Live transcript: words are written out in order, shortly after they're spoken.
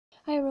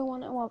Hi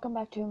everyone and welcome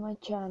back to my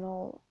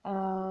channel.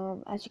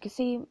 As you can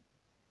see,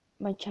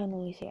 my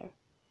channel is here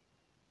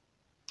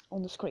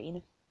on the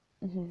screen.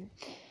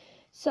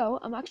 So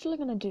I'm actually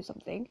gonna do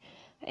something,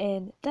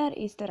 and that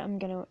is that I'm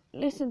gonna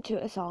listen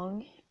to a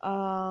song,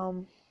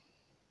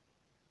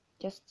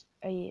 just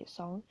a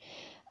song,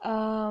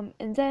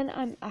 and then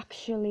I'm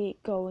actually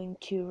going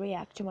to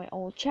react to my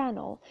old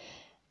channel.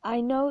 I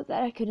know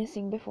that I couldn't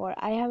sing before.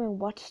 I haven't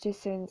watched it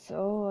since,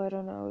 I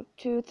don't know,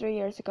 2-3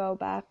 years ago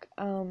back,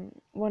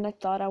 when I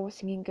thought I was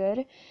singing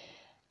good,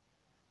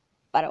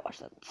 but I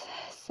wasn't.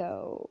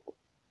 So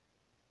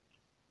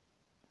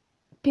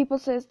people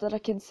says that I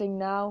can sing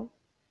now,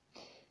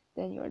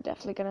 then you're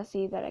definitely gonna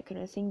see that I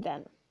couldn't sing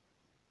then.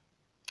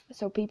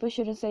 So people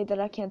shouldn't say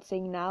that I can't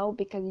sing now,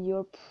 because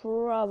you're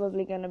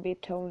probably gonna be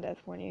tone deaf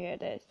when you hear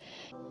this.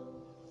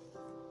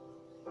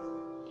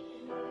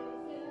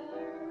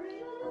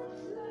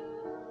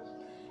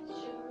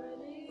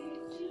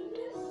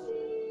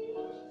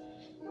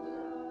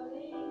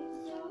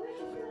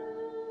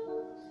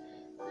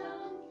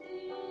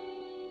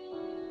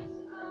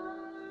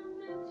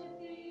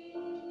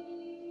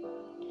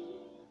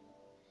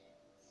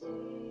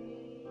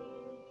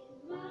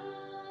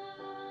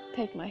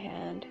 Take my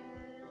hand.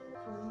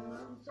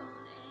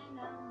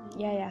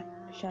 Yeah,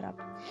 shut up.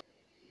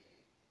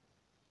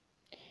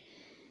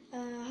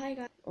 Hi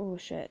guys. Oh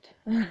shit.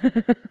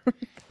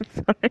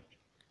 Sorry.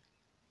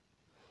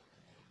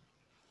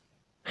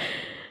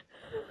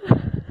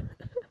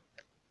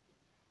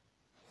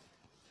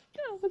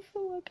 That was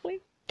so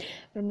ugly.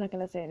 But I'm not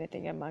gonna say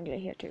anything, I'm ugly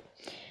here too.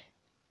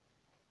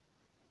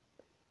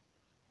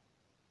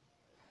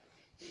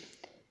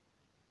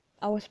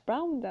 I was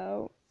brown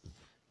though,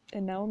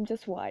 and now I'm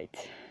just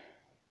white.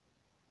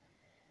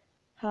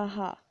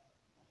 Haha.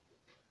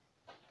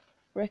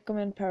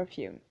 Recommend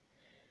perfume.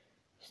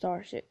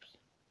 Starships.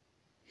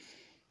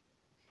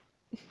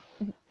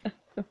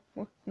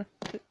 Not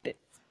this.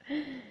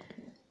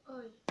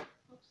 Oj,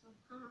 hoppsan.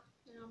 Haha,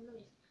 den ramlade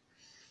visst.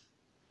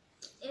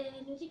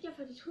 Nu tycker jag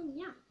faktiskt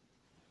sjunga.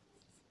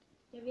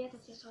 Jag vet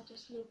att jag sa att jag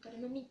slutade,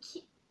 men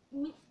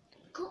min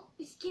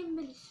kompis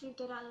Kimberly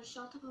slutade aldrig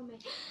tjata på mig.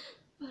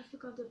 Varför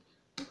gav du upp?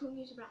 Du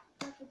sjunger ju så bra.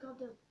 Varför gav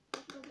du upp?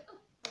 Varför gav du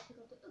upp? Varför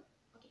gav du upp?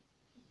 Okej.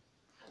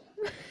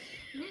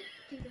 Nu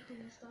tänkte jag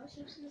sjunga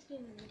Starships som jag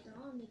skrev med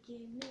idag. Nicki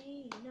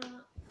Minaj.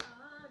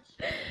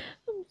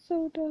 I'm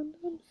so done.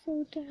 I'm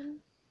so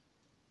done.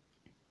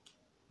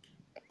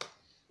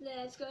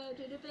 Let's go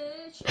to the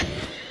beach.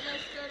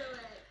 Let's go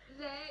away.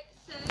 They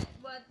say,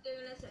 what do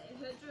I say?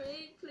 Her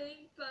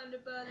drinking from the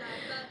bird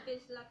like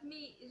puppies like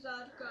me is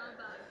all gone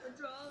by for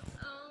drone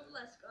on.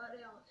 Let's go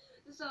on.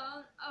 The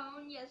song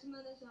on, yes,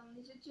 but the song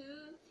is a 2,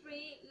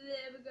 3,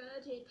 live a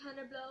good tip, and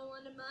a blow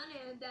on the money,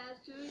 and that's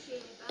too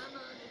cheap. I'm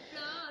on the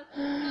floor,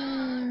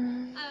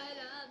 I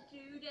love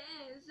to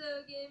dance,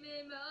 so give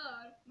me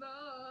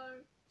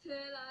more,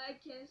 till I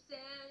can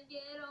stand,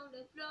 get on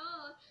the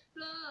floor,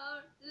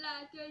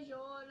 like a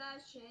Yola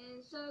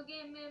chain, so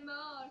give me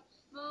more.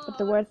 But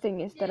the weird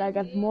thing is that I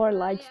got more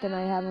likes than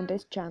I have on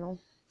this channel.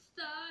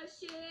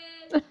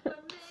 Starships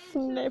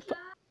were meant to fly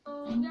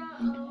on their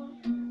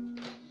own.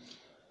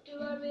 Do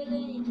I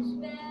really need to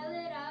spell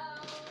it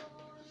out?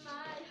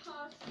 My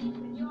heart's deep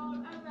when you're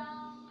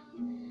around.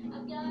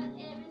 I've got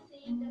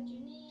everything that you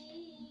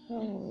need.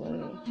 Holy.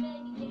 So come on,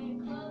 baby, get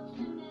close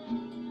to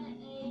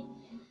me.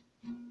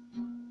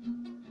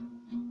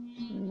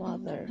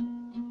 Mother.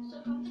 So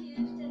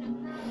confused and I'm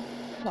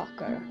not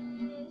Fucker. surprised.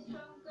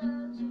 From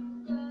girl to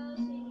girl,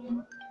 in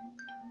your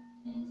eyes.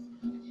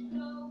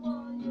 No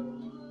one you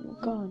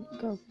move. Go on,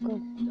 go.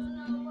 Don't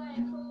know why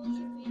I forced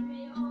you to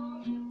me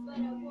all, but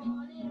I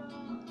want it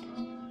all.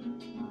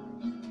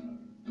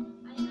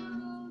 I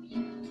know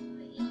you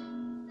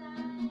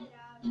inside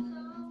out,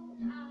 so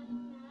I'm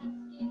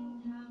asking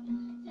how.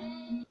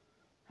 Take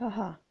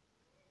Haha.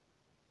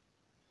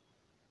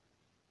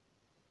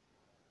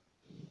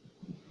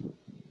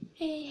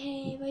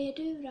 Hej, vad gör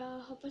du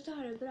då? Hoppas du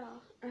har det bra.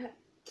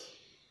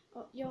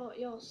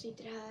 Jag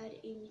sitter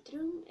här i mitt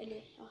rum,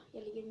 eller ja,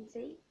 jag ligger i mitt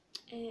rum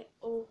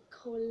och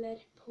håller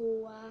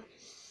på.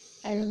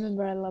 I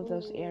remember I love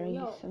those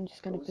earrings. I'm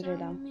just gonna put it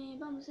down. Med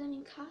Bamse,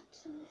 min katt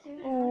som ni ser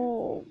här.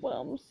 Oh,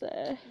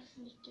 Bamse.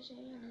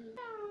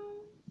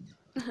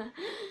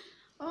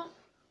 Ja,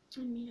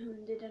 min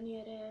hund är där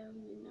nere och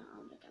mina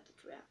andra katter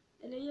tror jag.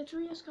 Eller jag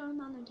tror jag ska ha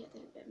en annan katt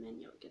uppe,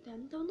 men jag kan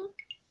hämta honom.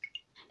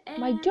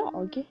 My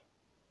dog?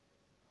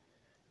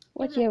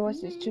 What year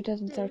was this?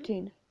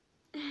 2013?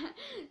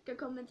 Ska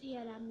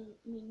kommentera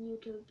min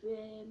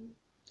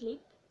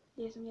YouTube-klipp,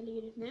 det som jag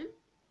lägger ut nu.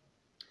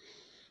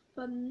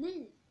 Vad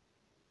ni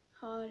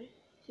har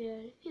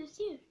för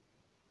husdjur.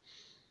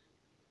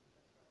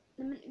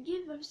 Nej men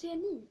gud, varför säger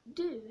ni?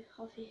 Du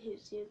har för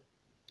husdjur.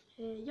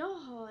 Jag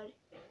har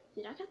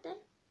 4 katter.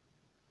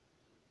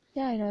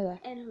 Yeah, I know that.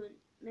 En hund,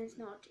 men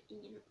snart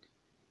ingen hund.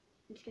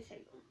 Vi ska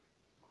sälja honom.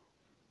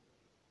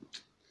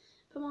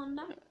 På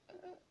måndag.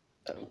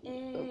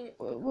 Det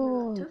kommer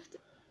vara tufft.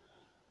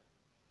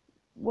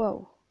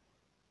 Whoa.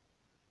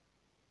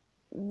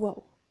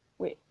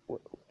 Wait.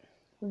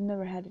 We've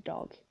never had a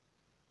dog.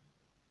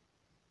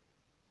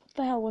 What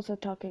the hell was I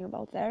talking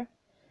about there?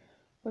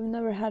 We've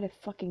never had a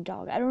fucking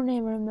dog. I don't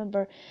even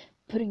remember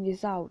putting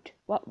this out.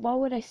 Why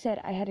would I said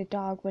I had a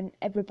dog when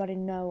everybody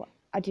know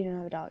I didn't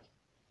have a dog?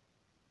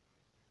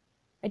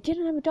 I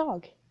didn't have a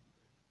dog.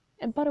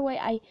 And by the way,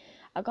 I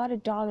got a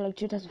dog like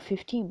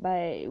 2015,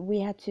 but we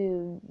had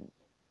to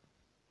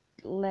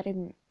let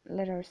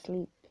her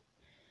sleep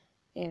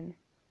in,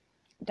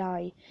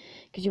 die,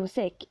 because she was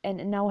sick,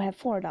 and now I have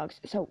 4 dogs.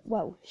 So,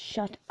 whoa,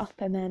 shut up,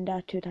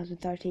 Amanda,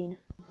 2013.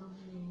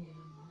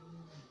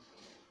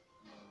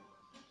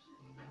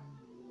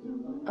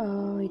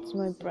 Oh, it's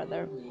my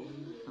brother.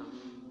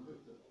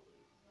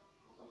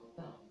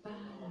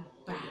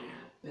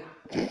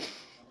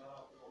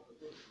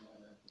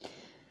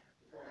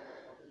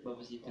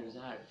 Varför sitter du så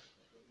här?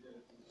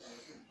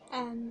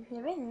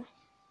 Jag vet inte.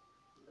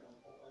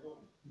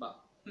 Bara,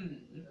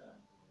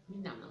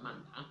 Min namn är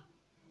Amanda.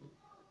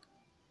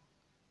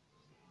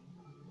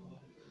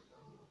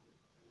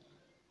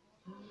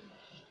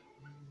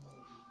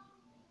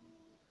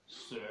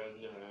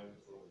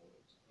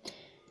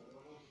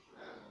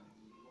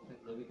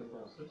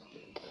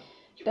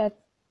 That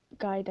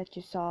guy that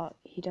you saw,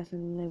 he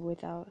doesn't live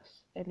with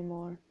us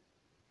anymore.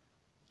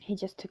 He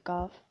just took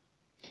off.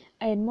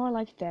 I had more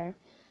life there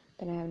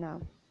than I have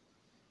now.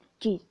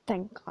 Gee,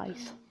 thank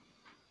guys.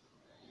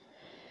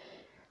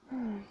 I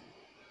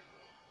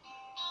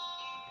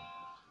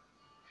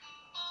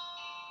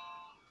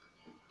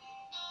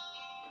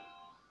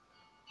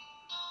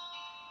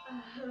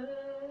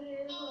heard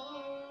it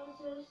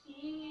was a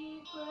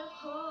secret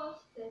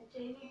cause that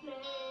day we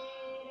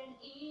played an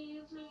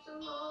evil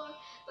song,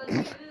 but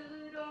you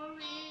don't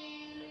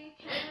really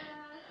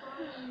care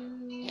for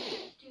you,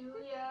 do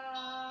ya?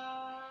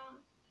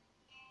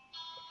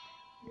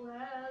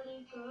 Well,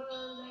 it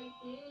goes like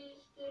this: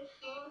 the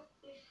fourth,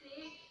 the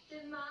fifth,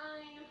 the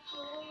minor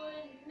fall,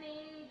 and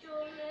major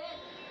red,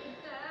 the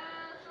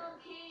baffled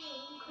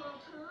king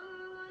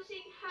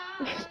composing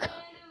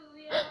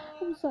hallelujah.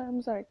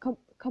 I'm sorry.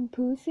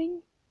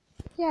 Composing?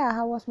 Yeah,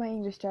 how was my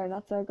English there?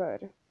 Not so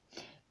good.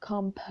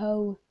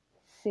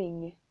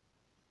 Composing.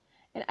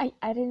 And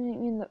I didn't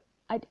even know,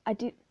 I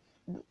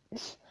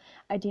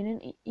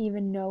didn't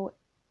even know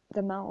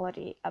the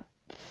melody.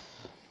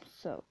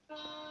 So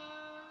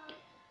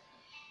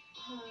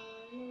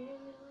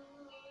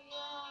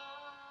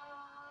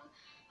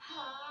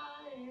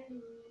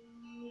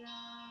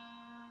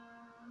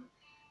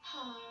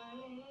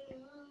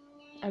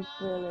I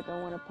really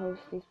don't want to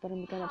post this, but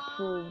I'm gonna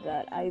prove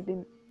that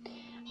I'm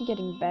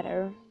getting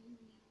better.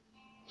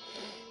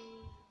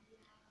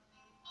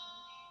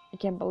 I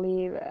can't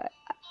believe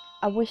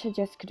I wish I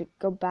just could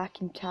go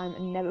back in time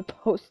and never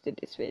posted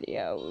this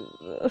video.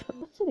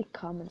 Let's see the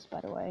comments,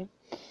 by the way.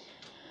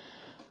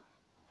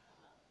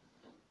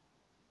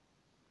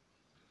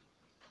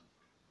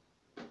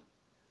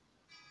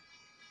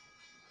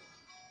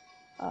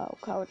 Oh,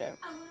 Coder.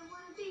 I wouldn't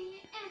want to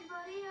be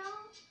anybody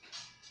else.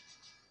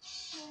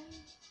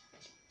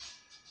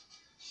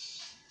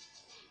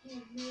 You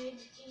made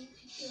me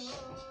insecure,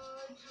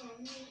 told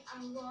me I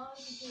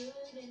wasn't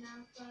good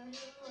enough, but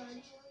who are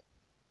you?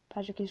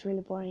 Patrick is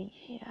really boring.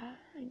 Yeah,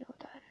 I know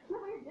that.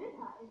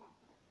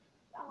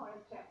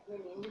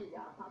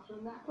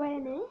 Vad är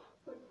ni?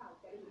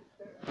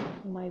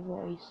 My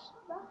voice.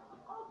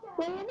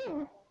 Vad är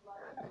ni?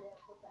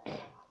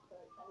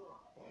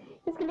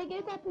 Jag ska lägga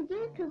ut det här på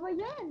YouTube, vad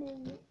gör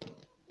ni?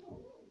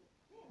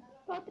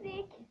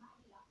 Patrik?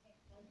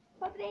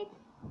 Patrik?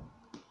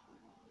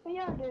 Vad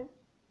gör du?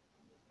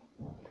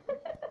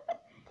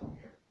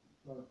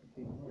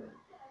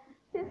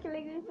 Jag ska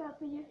lägga ut det här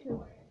på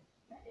YouTube.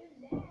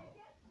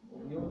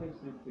 Om jag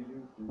lägger ut på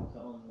YouTube så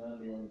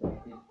använder jag den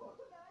där klippet.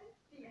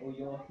 Och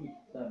jag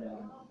hittar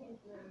den.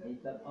 Jag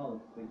hittar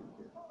allt på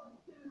YouTube.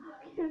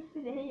 Kul för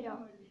dig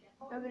då.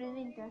 Jag bryr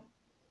mig inte.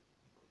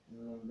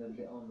 Men om det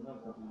blir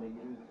annat att du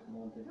lägger ut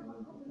någonting som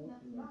inte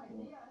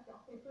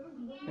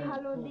får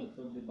Hallå, det...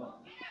 så blir bara...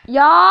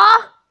 Ja!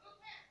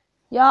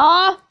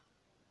 Ja!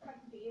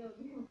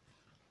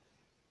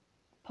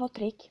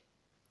 Patrik,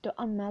 du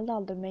anmälde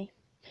aldrig mig.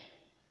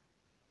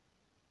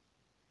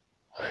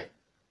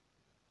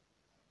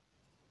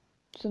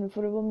 Så nu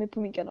får du vara med på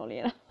min kanal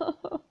igen.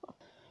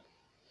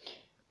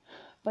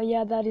 But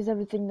yeah, that is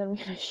everything that I'm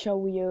gonna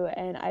show you,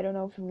 and I don't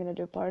know if I'm gonna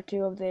do part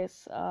 2 of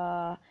this.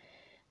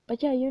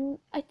 But yeah,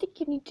 I think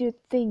you need to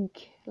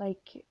think,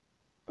 like,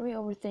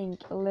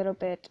 overthink a little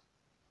bit.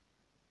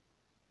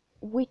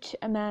 Which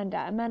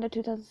Amanda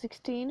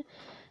 2016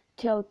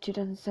 till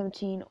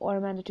 2017, or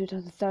Amanda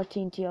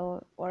 2013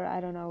 till, or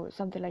I don't know,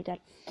 something like that.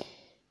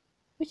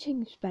 Which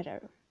is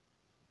better?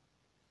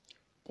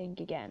 Think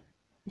again.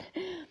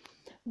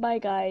 Bye,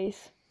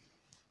 guys.